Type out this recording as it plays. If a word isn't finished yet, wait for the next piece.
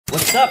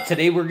What's up?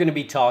 Today we're going to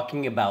be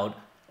talking about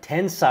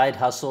 10 side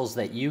hustles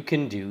that you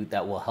can do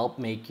that will help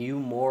make you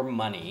more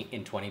money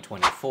in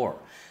 2024.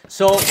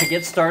 So to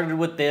get started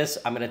with this,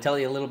 I'm going to tell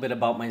you a little bit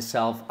about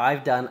myself.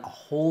 I've done a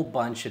whole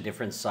bunch of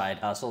different side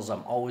hustles.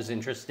 I'm always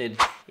interested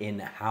in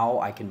how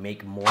I can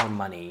make more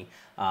money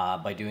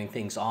by doing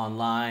things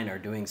online or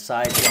doing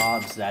side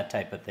jobs, that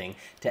type of thing,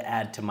 to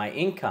add to my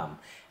income.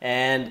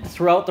 And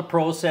throughout the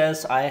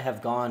process, I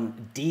have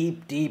gone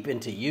deep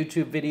into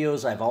YouTube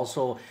videos. I've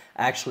also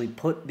actually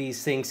put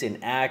these things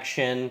in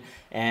action,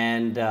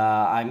 and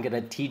I'm going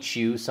to teach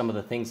you some of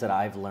the things that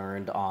I've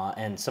learned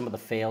and some of the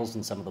fails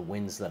and some of the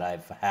wins that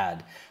I've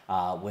had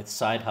with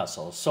side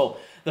hustles. So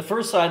the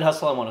first side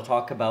hustle I want to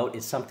talk about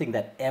is something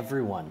that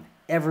everyone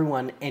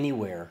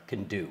anywhere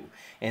can do,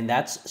 and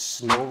that's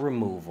snow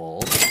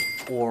removal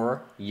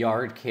or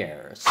yard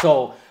care.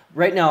 So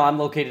right now I'm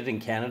located in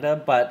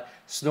Canada, but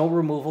snow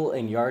removal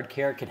and yard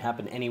care can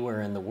happen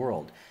anywhere in the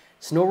world.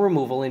 Snow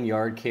removal and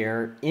yard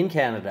care in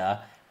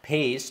Canada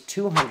pays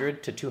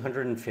 $200 to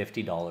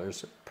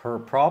 $250 per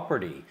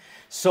property.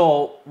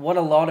 So what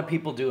a lot of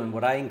people do, and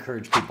what I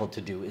encourage people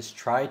to do, is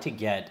try to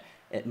get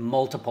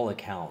multiple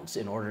accounts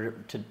in order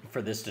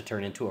for this to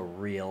turn into a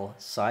real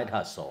side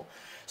hustle.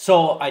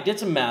 So I did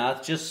some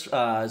math just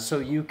so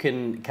you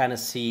can kind of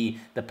see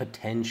the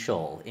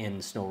potential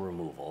in snow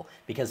removal,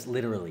 because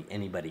literally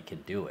anybody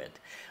can do it.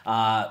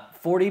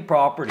 40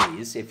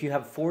 properties, if you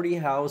have 40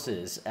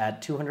 houses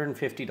at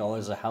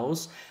 $250 a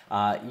house,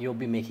 you'll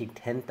be making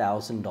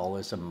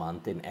 $10,000 a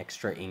month in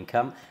extra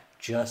income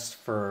just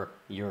for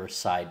your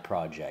side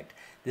project.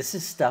 This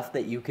is stuff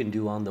that you can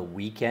do on the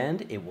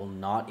weekend. It will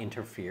not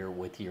interfere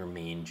with your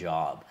main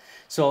job.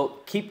 So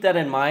keep that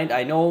in mind.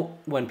 I know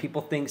when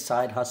people think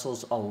side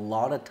hustles, a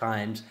lot of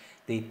times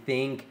they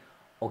think,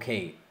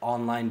 okay,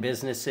 online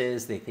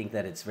businesses, they think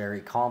that it's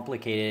very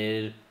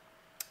complicated.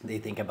 They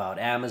think about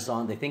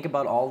Amazon. They think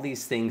about all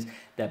these things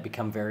that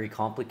become very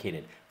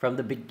complicated. From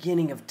the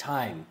beginning of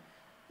time,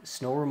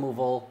 snow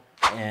removal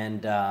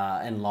and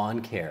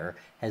lawn care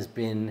has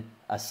been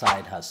a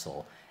side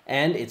hustle.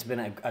 And it's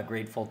been a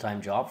great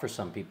full-time job for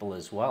some people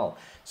as well.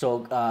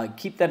 So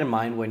keep that in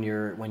mind when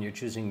you're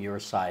choosing your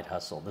side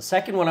hustle. The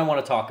second one I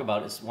want to talk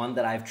about is one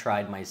that I've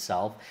tried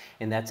myself,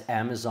 and that's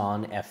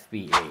Amazon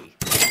FBA.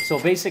 So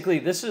basically,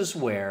 this is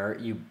where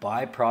you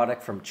buy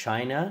product from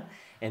China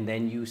and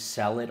then you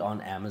sell it on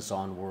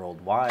Amazon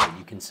worldwide.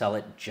 You can sell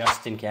it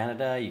just in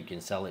Canada, you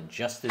can sell it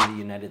just in the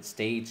United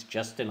States,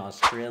 just in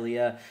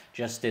Australia,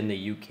 just in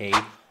the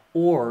UK,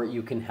 or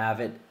you can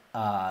have it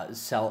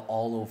sell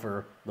all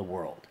over the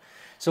world.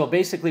 So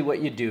basically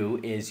what you do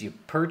is you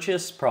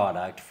purchase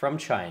product from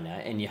China,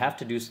 and you have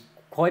to do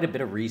quite a bit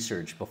of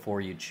research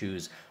before you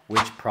choose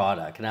which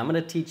product. And I'm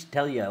going to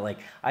tell you, like,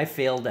 I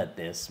failed at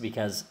this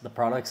because the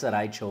products that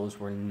I chose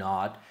were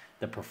not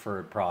the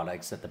preferred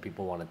products that the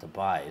people wanted to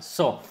buy.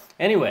 So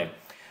anyway,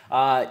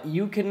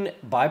 you can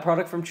buy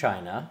product from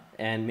China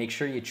and make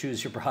sure you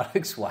choose your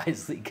products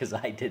wisely, because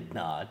I did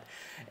not.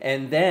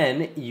 And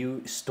then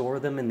you store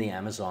them in the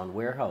Amazon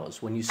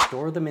warehouse. When you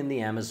store them in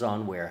the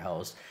Amazon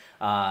warehouse,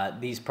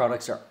 these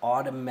products are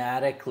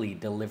automatically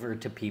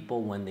delivered to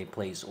people when they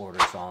place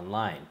orders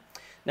online.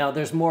 Now,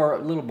 there's a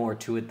little more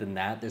to it than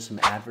that. There's some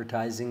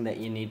advertising that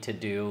you need to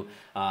do.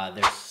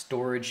 There's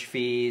storage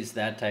fees,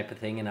 that type of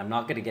thing. And I'm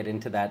not going to get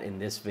into that in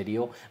this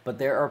video, but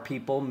there are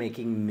people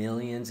making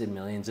millions and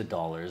millions of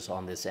dollars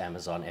on this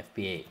Amazon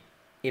FBA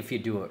if you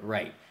do it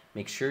right.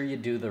 Make sure you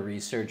do the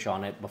research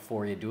on it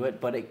before you do it,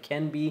 but it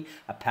can be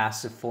a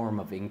passive form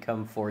of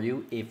income for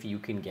you if you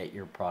can get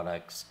your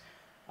products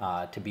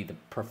to be the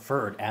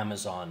preferred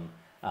Amazon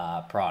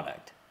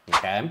product,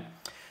 okay?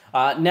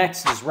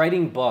 Next is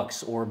writing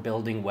books or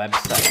building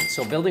websites.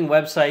 So building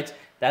websites,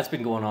 that's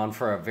been going on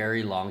for a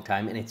very long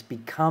time, and it's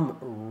become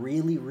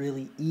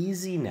really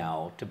easy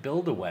now to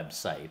build a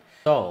website.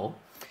 So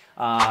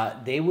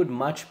they would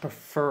much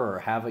prefer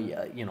have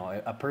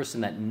a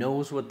person that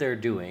knows what they're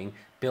doing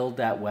build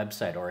that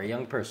website, or a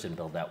young person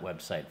build that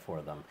website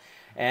for them.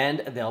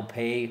 And they'll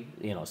pay,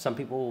 some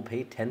people will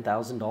pay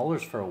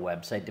 $10,000 for a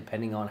website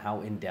depending on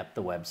how in-depth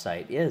the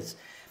website is.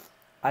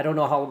 I don't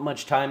know how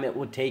much time it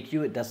would take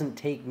you. It doesn't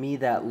take me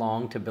that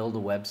long to build a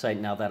website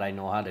now that I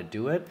know how to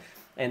do it.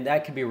 And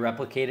that could be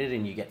replicated,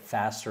 and you get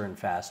faster and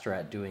faster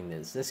at doing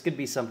this. This could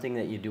be something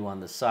that you do on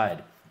the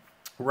side.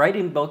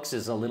 Writing books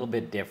is a little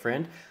bit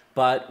different,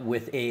 but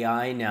with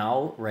AI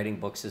now, writing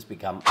books has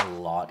become a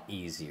lot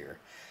easier.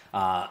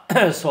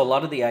 So a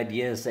lot of the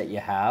ideas that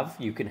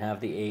you can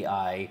have the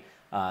AI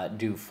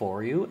do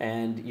for you,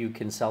 and you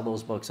can sell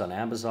those books on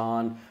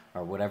Amazon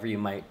or whatever you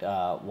might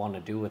want to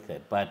do with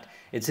it. But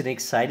it's an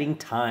exciting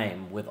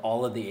time with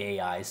all of the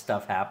AI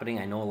stuff happening.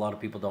 I know a lot of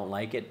people don't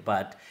like it,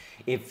 but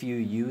if you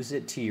use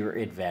it to your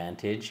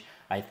advantage,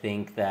 I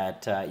think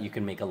that you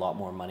can make a lot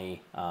more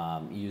money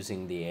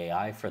using the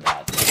AI for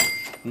that.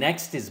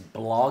 Next is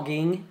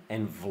blogging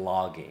and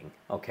vlogging,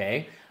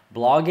 okay?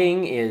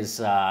 Blogging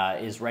is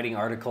writing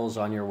articles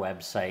on your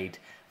website.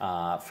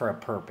 for a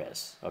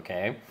purpose,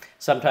 okay?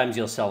 Sometimes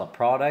you'll sell a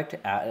product,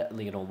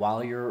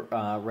 while you're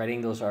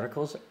writing those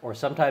articles, or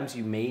sometimes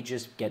you may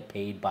just get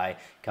paid by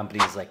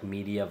companies like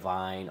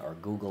Mediavine or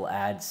Google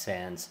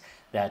AdSense,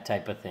 that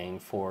type of thing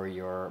for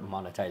your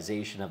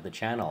monetization of the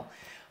channel.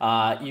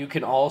 You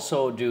can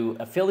also do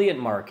affiliate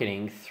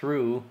marketing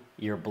through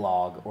your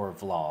blog or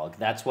vlog.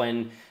 That's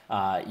when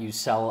you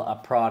sell a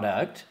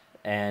product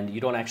and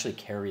you don't actually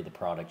carry the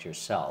product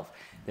yourself.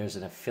 There's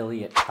an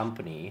affiliate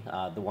company.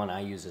 The one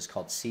I use is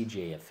called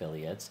CJ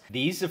Affiliates.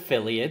 These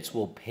affiliates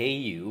will pay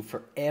you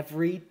for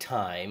every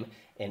time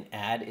an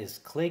ad is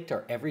clicked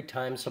or every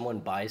time someone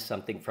buys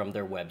something from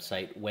their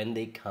website when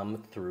they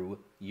come through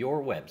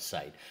your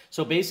website.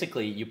 So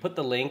basically, you put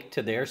the link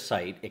to their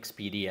site,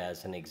 Expedia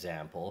as an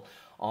example,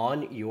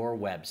 on your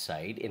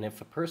website, and if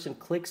a person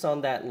clicks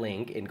on that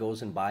link and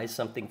goes and buys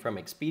something from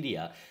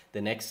Expedia,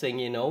 the next thing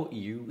you know,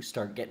 you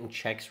start getting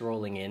checks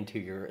rolling into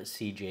your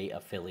CJ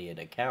affiliate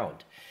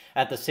account.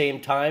 At the same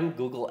time,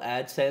 Google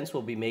AdSense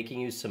will be making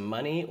you some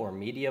money, or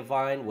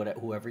Mediavine,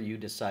 whoever you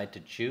decide to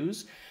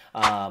choose,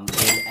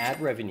 in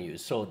ad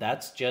revenues. So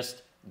that's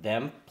just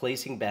them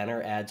placing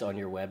banner ads on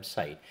your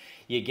website.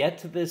 You get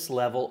to this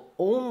level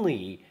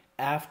only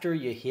after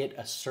you hit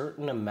a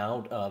certain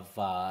amount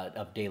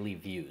of daily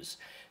views.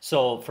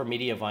 So for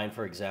Mediavine,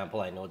 for example,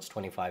 I know it's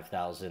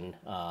 25,000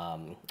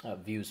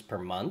 views per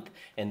month,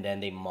 and then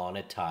they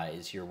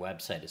monetize your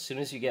website. As soon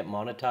as you get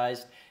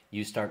monetized,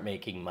 you start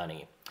making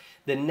money.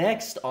 The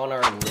next on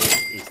our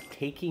list is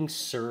taking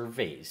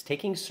surveys.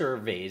 Taking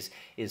surveys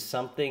is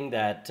something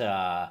that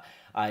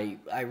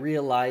I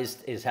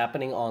realized is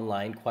happening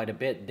online quite a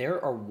bit. There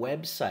are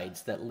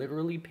websites that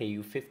literally pay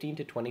you $15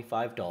 to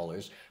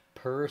 $25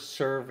 per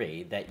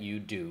survey that you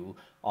do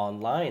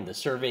online. The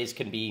surveys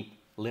can be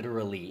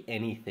literally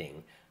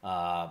anything,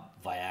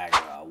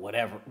 Viagra,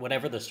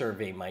 whatever the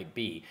survey might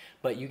be,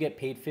 but you get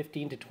paid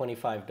 $15 to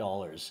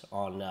 $25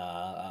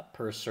 on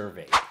per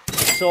survey.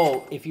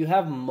 So if you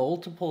have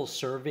multiple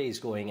surveys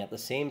going at the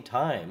same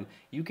time,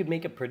 you could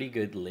make a pretty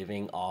good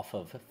living off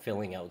of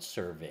filling out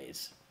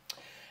surveys.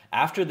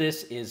 After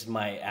this is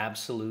my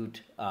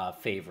absolute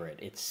favorite.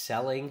 It's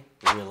selling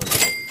real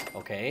estate,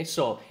 okay?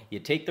 So you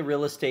take the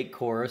real estate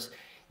course,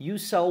 you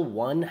sell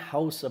one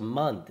house a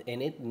month,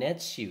 and it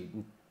nets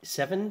you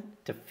 $7,000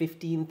 to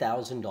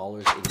 $15,000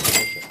 in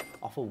commission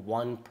off of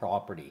one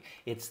property.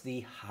 It's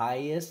the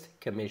highest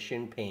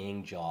commission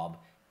paying job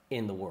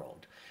in the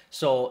world.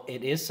 So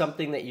it is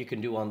something that you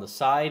can do on the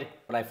side,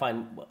 but I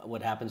find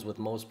what happens with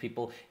most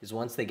people is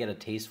once they get a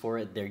taste for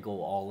it, they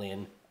go all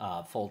in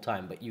full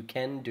time. But you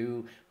can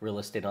do real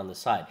estate on the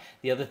side.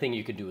 The other thing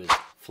you could do is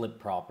flip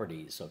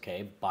properties,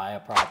 okay? Buy a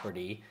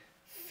property,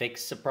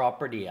 fix the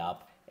property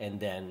up, and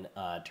then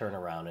turn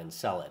around and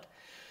sell it.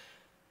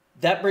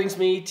 That brings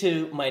me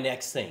to my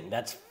next thing.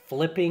 That's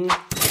flipping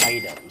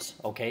items,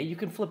 okay? You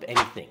can flip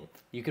anything.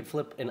 You could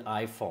flip an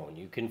iPhone.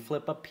 You can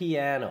flip a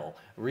piano.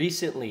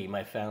 Recently,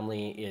 my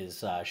family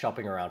is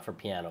shopping around for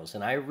pianos,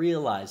 and I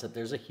realized that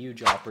there's a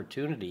huge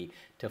opportunity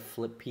to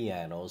flip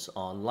pianos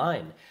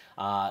online.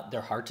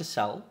 They're hard to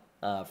sell,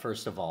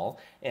 first of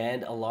all,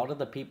 and a lot of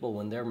the people,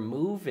 when they're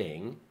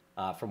moving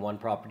from one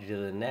property to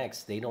the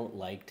next, they don't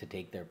like to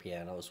take their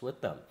pianos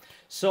with them.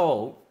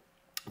 So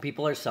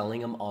people are selling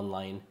them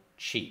online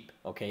cheap,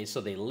 okay? So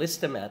they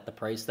list them at the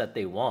price that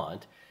they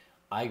want.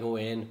 I go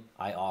in,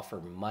 I offer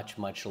much,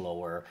 much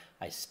lower.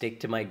 I stick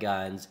to my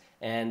guns,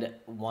 and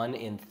 1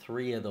 in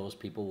 3 of those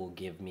people will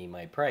give me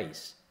my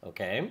price,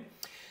 okay?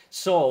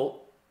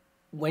 So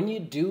when you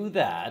do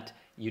that,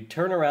 you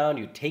turn around,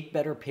 you take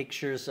better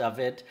pictures of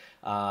it,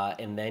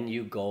 and then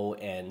you go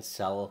and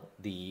sell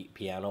the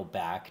piano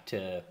back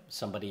to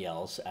somebody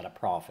else at a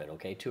profit,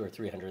 okay? $200 or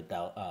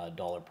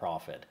 $300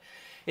 profit.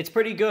 It's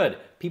pretty good.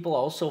 People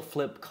also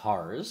flip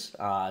cars.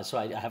 So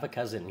I have a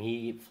cousin,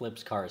 he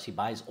flips cars. He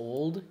buys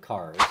old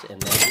cars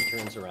and then he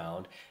turns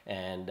around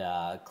and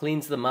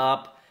cleans them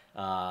up,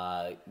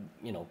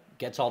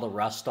 gets all the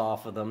rust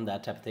off of them,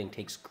 that type of thing,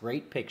 takes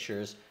great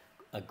pictures,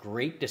 a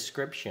great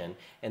description,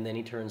 and then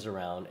he turns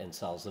around and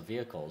sells the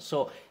vehicles.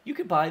 So you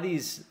could buy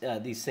these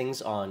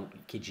things on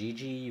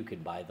Kijiji, you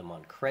could buy them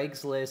on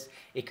Craigslist.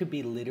 It could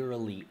be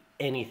literally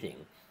anything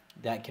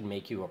that can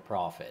make you a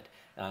profit.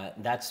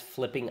 That's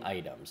flipping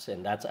items,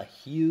 and that's a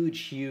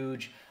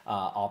huge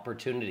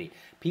opportunity.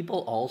 People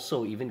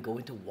also even go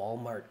into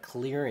Walmart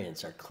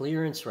clearance or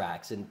clearance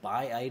racks and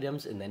buy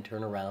items and then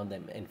turn around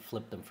them and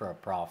flip them for a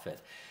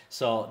profit.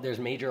 So there's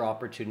major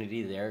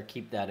opportunity there.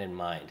 Keep that in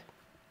mind.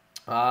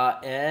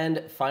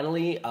 And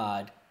finally,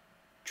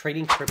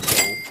 trading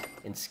crypto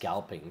and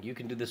scalping. You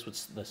can do this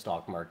with the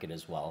stock market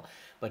as well,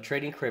 but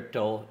trading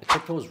crypto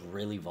is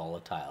really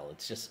volatile.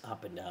 It's just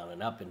up and down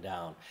and up and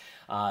down.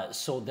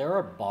 So there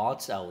are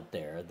bots out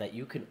there that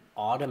you can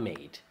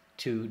automate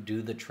to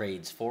do the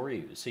trades for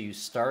you. So you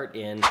start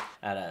in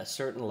at a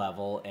certain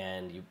level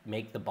and you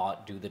make the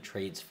bot do the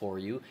trades for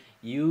you.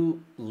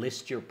 You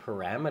list your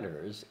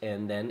parameters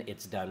and then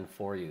it's done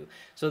for you.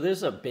 So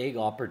there's a big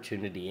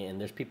opportunity, and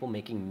there's people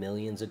making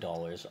millions of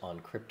dollars on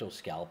crypto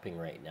scalping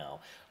right now.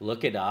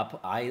 Look it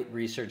up. I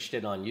researched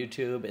it on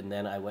YouTube, and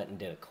then I went and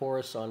did a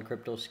course on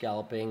crypto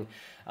scalping.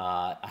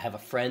 I have a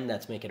friend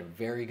that's making a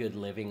very good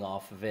living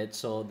off of it.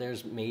 So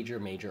there's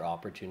major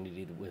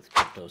opportunity with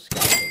crypto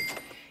scalping.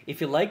 If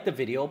you like the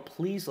video,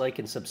 please like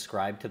and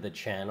subscribe to the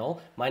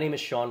channel. My name is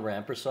Sean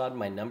Rampersad.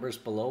 My number's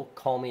below.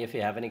 Call me if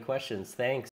you have any questions. Thanks.